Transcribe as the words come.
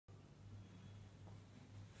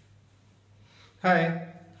Hi,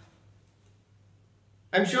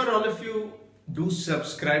 I'm sure all of you do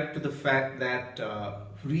subscribe to the fact that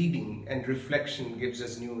reading and reflection gives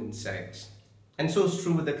us new insights. And so is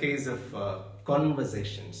true with the case of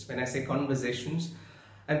conversations. When I say conversations,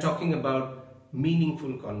 I'm talking about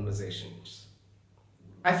meaningful conversations.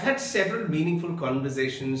 I've had several meaningful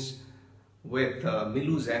conversations with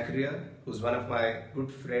Milu Zacharia, who's one of my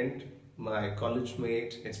good friend, my college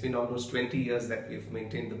mate. It's been almost 20 years that we've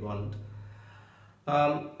maintained the bond.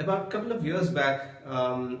 About a couple of years back,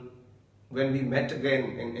 when we met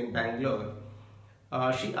again in Bangalore,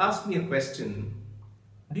 she asked me a question.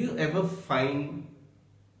 Do you ever find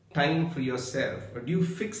time for yourself, or do you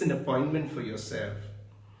fix an appointment for yourself?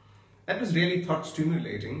 That was really thought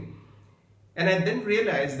stimulating. And I then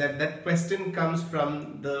realized that that question comes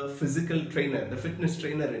from the physical trainer, the fitness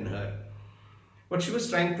trainer in her. What she was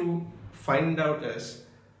trying to find out is,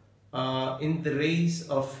 in the race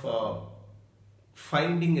of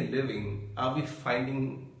finding a living, are we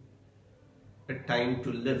finding a time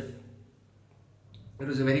to live? It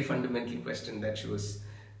was a very fundamental question that she was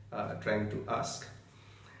trying to ask.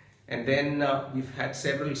 And then we've had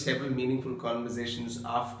several meaningful conversations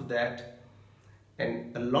after that.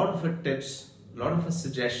 And a lot of her tips, a lot of her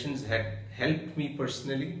suggestions had helped me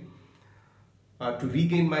personally to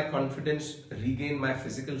regain my confidence, regain my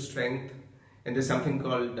physical strength. And there's something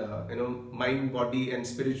called, mind, body, and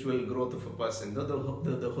spiritual growth of a person, the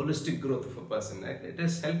holistic growth of a person. It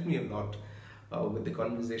has helped me a lot with the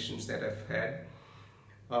conversations that I've had.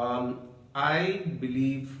 I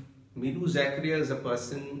believe Milu Zacharia is a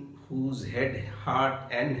person whose head,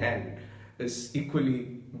 heart, and hand is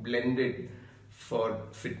equally blended for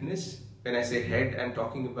fitness. When I say head, I'm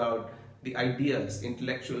talking about the ideas,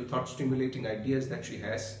 intellectual, thought-stimulating ideas that she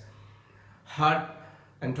has. Heart,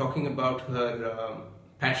 I'm talking about her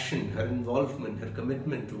passion, her involvement, her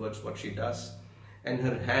commitment towards what she does. And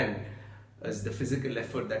her hand is the physical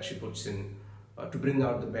effort that she puts in to bring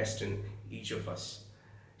out the best in each of us.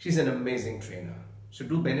 She's an amazing trainer. So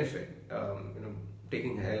do benefit,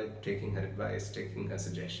 taking her help, taking her advice, taking her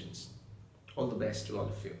suggestions. All the best to all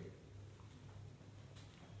of you.